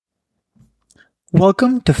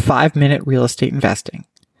Welcome to 5-Minute Real Estate Investing.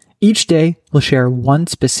 Each day, we'll share one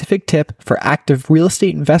specific tip for active real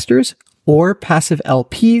estate investors or passive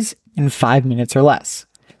LPs in 5 minutes or less.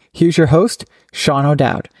 Here's your host, Sean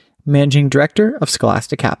O'Dowd, Managing Director of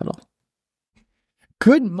Scholastic Capital.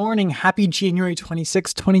 Good morning. Happy January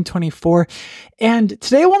 26, 2024. And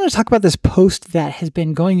today I want to talk about this post that has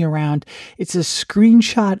been going around. It's a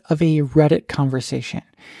screenshot of a Reddit conversation.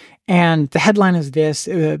 And the headline is this: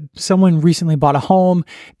 someone recently bought a home,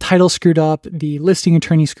 title screwed up, the listing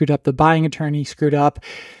attorney screwed up, the buying attorney screwed up,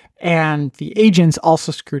 and the agents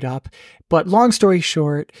also screwed up. But long story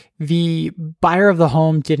short, the buyer of the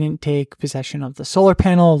home didn't take possession of the solar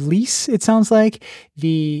panel lease, it sounds like.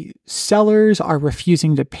 The sellers are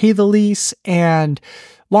refusing to pay the lease, and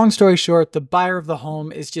long story short, the buyer of the home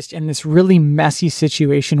is just in this really messy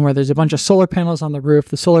situation where there's a bunch of solar panels on the roof.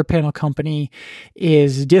 The solar panel company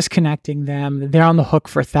is disconnecting them. They're on the hook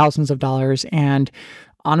for thousands of dollars. And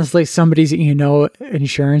honestly, somebody's,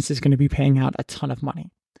 insurance is going to be paying out a ton of money.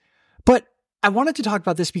 But I wanted to talk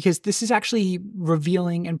about this because this is actually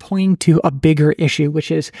revealing and pointing to a bigger issue, which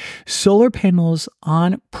is solar panels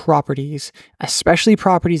on properties, especially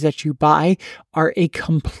properties that you buy, are a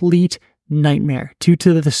complete nightmare due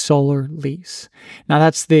to the solar lease. Now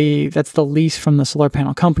that's the lease from the solar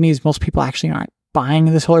panel companies. Most people actually aren't buying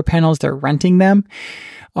the solar panels, they're renting them,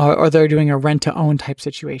 or they're doing a rent to own type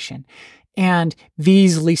situation. And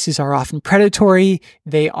these leases are often predatory.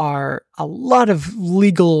 They are a lot of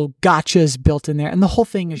legal gotchas built in there. And the whole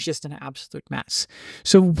thing is just an absolute mess.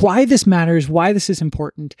 So why this matters, why this is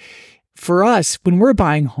important for us, when we're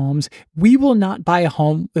buying homes, we will not buy a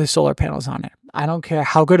home with solar panels on it. I don't care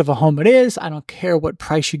how good of a home it is. I don't care what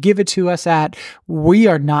price you give it to us at. We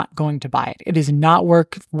are not going to buy it. It is not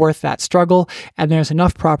worth that struggle. And there's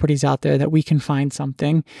enough properties out there that we can find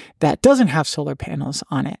something that doesn't have solar panels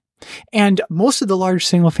on it. And most of the large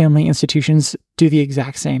single-family institutions do the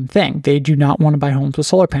exact same thing. They do not want to buy homes with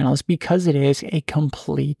solar panels because it is a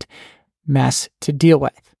complete mess to deal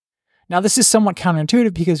with. Now, this is somewhat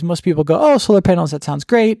counterintuitive because most people go, oh, solar panels, that sounds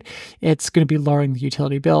great. It's going to be lowering the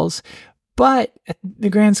utility bills. But at the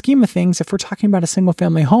grand scheme of things, if we're talking about a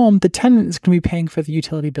single-family home, the tenant is going to be paying for the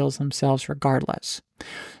utility bills themselves regardless.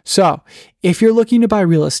 So if you're looking to buy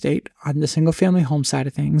real estate on the single-family home side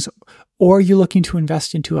of things, or you're looking to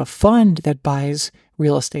invest into a fund that buys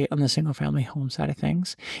real estate on the single-family home side of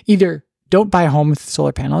things, either don't buy a home with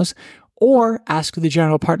solar panels, or ask the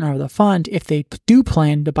general partner of the fund if they do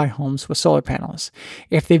plan to buy homes with solar panels.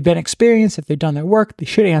 If they've been experienced, if they've done their work, they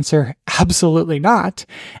should answer absolutely not.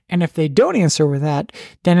 And if they don't answer with that,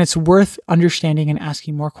 then it's worth understanding and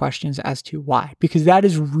asking more questions as to why, because that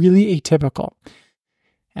is really atypical.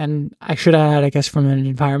 And I should add, I guess, from an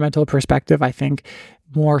environmental perspective, I think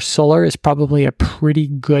more solar is probably a pretty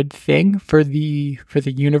good thing for the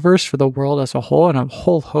universe, for the world as a whole, and a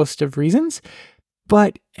whole host of reasons.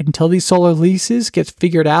 But until these solar leases get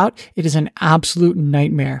figured out, it is an absolute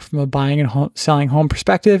nightmare from a buying and selling home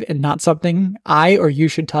perspective, and not something I or you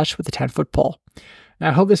should touch with a 10-foot pole. Now,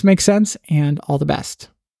 I hope this makes sense, and all the best.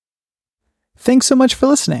 Thanks so much for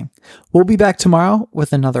listening. We'll be back tomorrow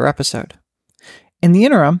with another episode. In the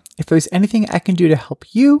interim, if there's anything I can do to help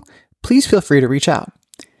you, please feel free to reach out.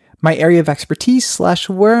 My area of expertise /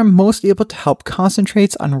 where I'm most able to help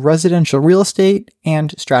concentrates on residential real estate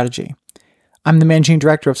and strategy. I'm the Managing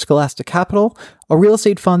Director of Scholastic Capital, a real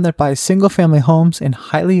estate fund that buys single-family homes in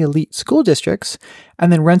highly elite school districts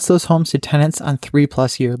and then rents those homes to tenants on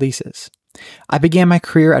 3+ year leases. I began my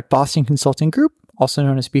career at Boston Consulting Group, also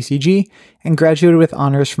known as BCG, and graduated with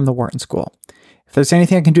honors from the Wharton School. If there's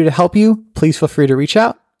anything I can do to help you, please feel free to reach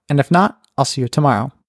out, and if not, I'll see you tomorrow.